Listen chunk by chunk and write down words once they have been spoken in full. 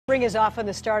Spring is often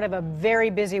the start of a very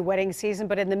busy wedding season,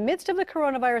 but in the midst of the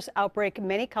coronavirus outbreak,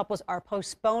 many couples are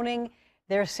postponing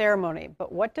their ceremony.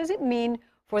 But what does it mean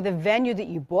for the venue that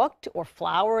you booked, or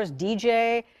flowers,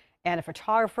 DJ, and a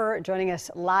photographer? Joining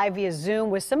us live via Zoom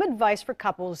with some advice for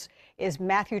couples is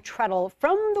Matthew Treadle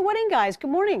from the Wedding Guys. Good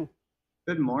morning.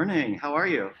 Good morning. How are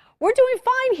you? We're doing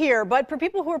fine here, but for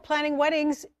people who are planning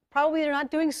weddings, probably they're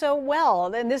not doing so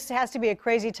well. And this has to be a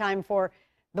crazy time for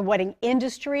the wedding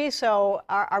industry. So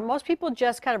are most people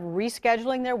just kind of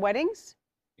rescheduling their weddings?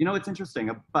 You know, it's interesting.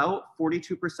 About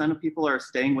 42% of people are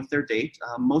staying with their date.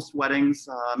 Most weddings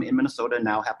in Minnesota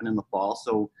now happen in the fall.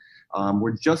 So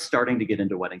we're just starting to get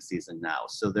into wedding season now.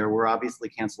 So there were obviously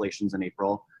cancellations in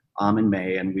April and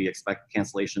May, and we expect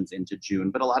cancellations into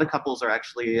June. But a lot of couples are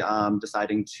actually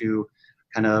deciding to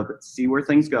kind of see where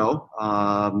things go.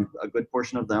 A good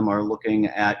portion of them are looking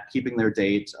at keeping their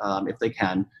date if they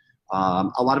can.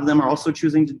 A lot of them are also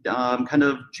choosing to kind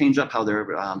of change up how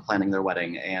they're planning their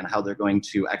wedding and how they're going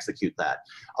to execute that.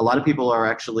 A lot of people are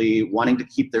actually wanting to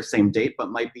keep their same date,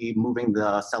 but might be moving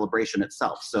the celebration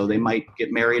itself. So they might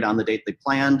get married on the date they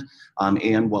planned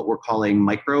and what we're calling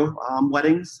micro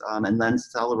weddings, and then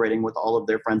celebrating with all of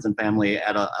their friends and family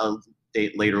at a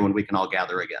date later when we can all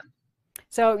gather again.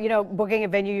 So, you know, booking a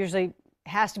venue usually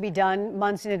has to be done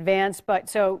months in advance, but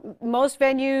so most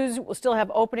venues will still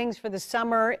have openings for the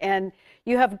summer, and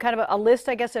you have kind of a list,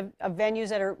 I guess, of venues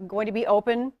that are going to be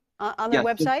open on their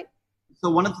website? So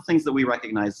one of the things that we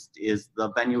recognized is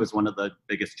the venue is one of the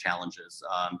biggest challenges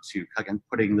to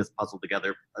putting this puzzle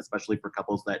together, especially for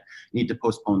couples that need to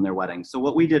postpone their wedding. So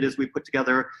what we did is we put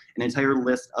together an entire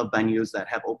list of venues that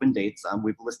have open dates.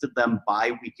 We've listed them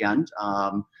by weekend.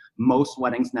 Most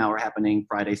weddings now are happening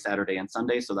Friday, Saturday, and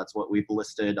Sunday. So that's what we've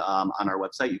listed on our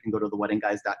website. You can go to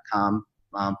theweddingguys.com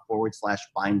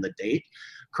 /find the date.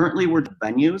 Currently we're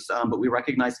venues, but we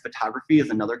recognize photography is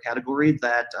another category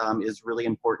that is really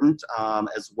important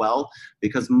as well,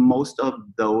 because most of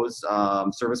those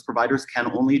service providers can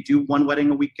only do one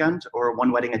wedding a weekend or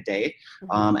one wedding a day.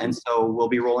 And so we'll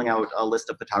be rolling out a list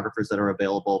of photographers that are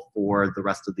available for the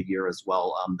rest of the year as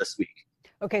well this week.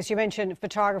 Okay, so you mentioned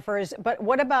photographers, but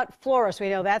what about florists? We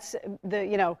know that's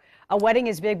a wedding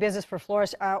is big business for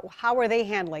florists. How are they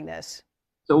handling this?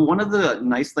 So one of the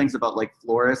nice things about like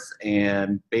florists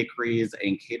and bakeries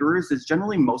and caterers is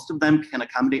generally most of them can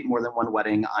accommodate more than one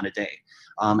wedding on a day.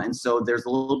 And so there's a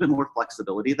little bit more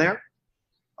flexibility there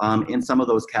in some of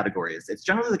those categories. It's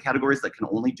generally the categories that can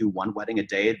only do one wedding a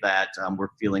day that we're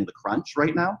feeling the crunch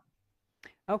right now.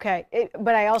 Okay,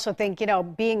 but I also think,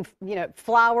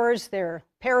 flowers, they're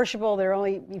perishable. They're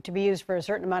only to be used for a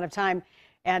certain amount of time.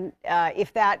 And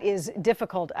if that is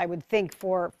difficult, I would think,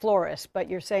 for florists. But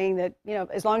you're saying that,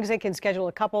 as long as they can schedule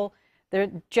a couple, they're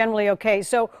generally okay.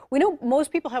 So we know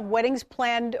most people have weddings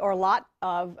planned, or a lot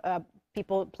of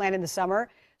people plan in the summer.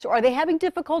 So are they having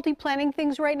difficulty planning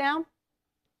things right now?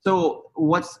 So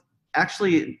what's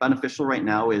actually beneficial right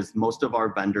now is most of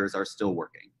our vendors are still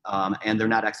working and they're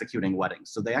not executing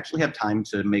weddings. So they actually have time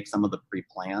to make some of the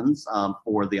pre-plans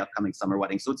for the upcoming summer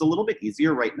wedding. So it's a little bit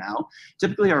easier right now.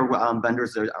 Typically our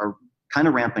vendors are kind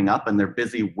of ramping up and they're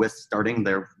busy with starting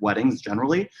their weddings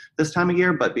generally this time of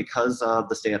year, but because of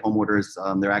the stay-at-home orders,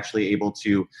 they're actually able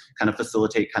to kind of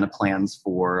facilitate kind of plans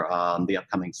for the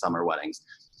upcoming summer weddings.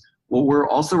 What we're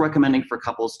also recommending for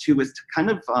couples too is to kind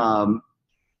of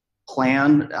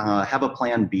have a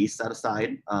plan B set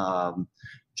aside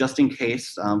just in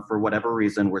case, for whatever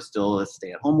reason, we're still at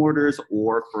stay-at-home orders,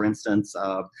 or for instance,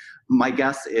 my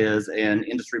guess is, and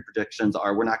industry predictions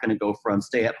are, we're not going to go from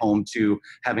stay-at-home to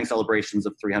having celebrations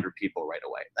of 300 people right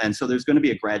away. And so there's going to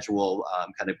be a gradual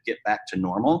kind of get back to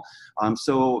normal.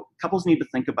 So couples need to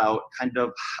think about kind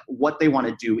of what they want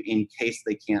to do in case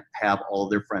they can't have all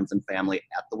of their friends and family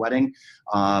at the wedding.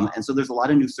 And so there's a lot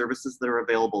of new services that are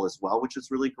available as well, which is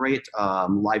really great.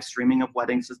 Live streaming of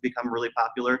weddings has become really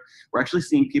popular. We're actually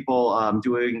seeing people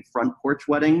doing front porch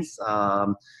weddings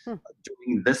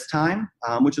during this time,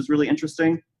 which is really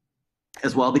interesting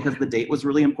as well, because the date was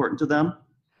really important to them.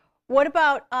 What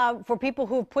about for people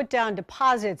who put down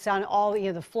deposits on all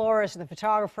the florist and the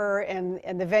photographer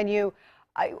and the venue?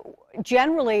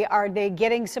 Generally, are they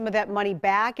getting some of that money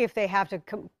back if they have to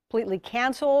completely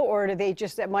cancel, or do they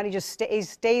that money just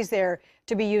stays there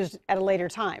to be used at a later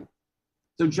time?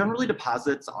 So generally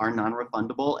deposits are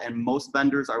non-refundable, and most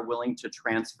vendors are willing to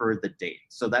transfer the date.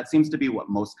 So that seems to be what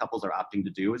most couples are opting to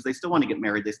do, is they still want to get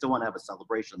married. They still want to have a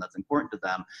celebration that's important to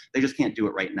them. They just can't do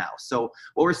it right now. So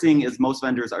what we're seeing is most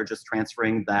vendors are just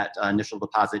transferring that initial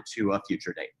deposit to a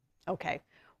future date. Okay.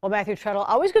 Well, Matthew Treadle,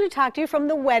 always good to talk to you from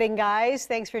the Wedding Guys.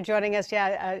 Thanks for joining us.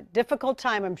 Yeah, a difficult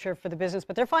time, I'm sure, for the business,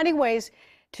 but they're finding ways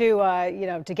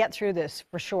to get through this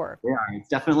for sure. Yeah, it's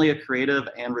definitely a creative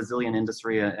and resilient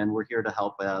industry, and we're here to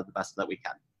help the best that we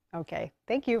can. Okay,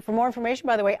 thank you. For more information,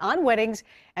 by the way, on weddings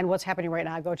and what's happening right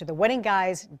now, go to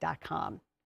theweddingguys.com.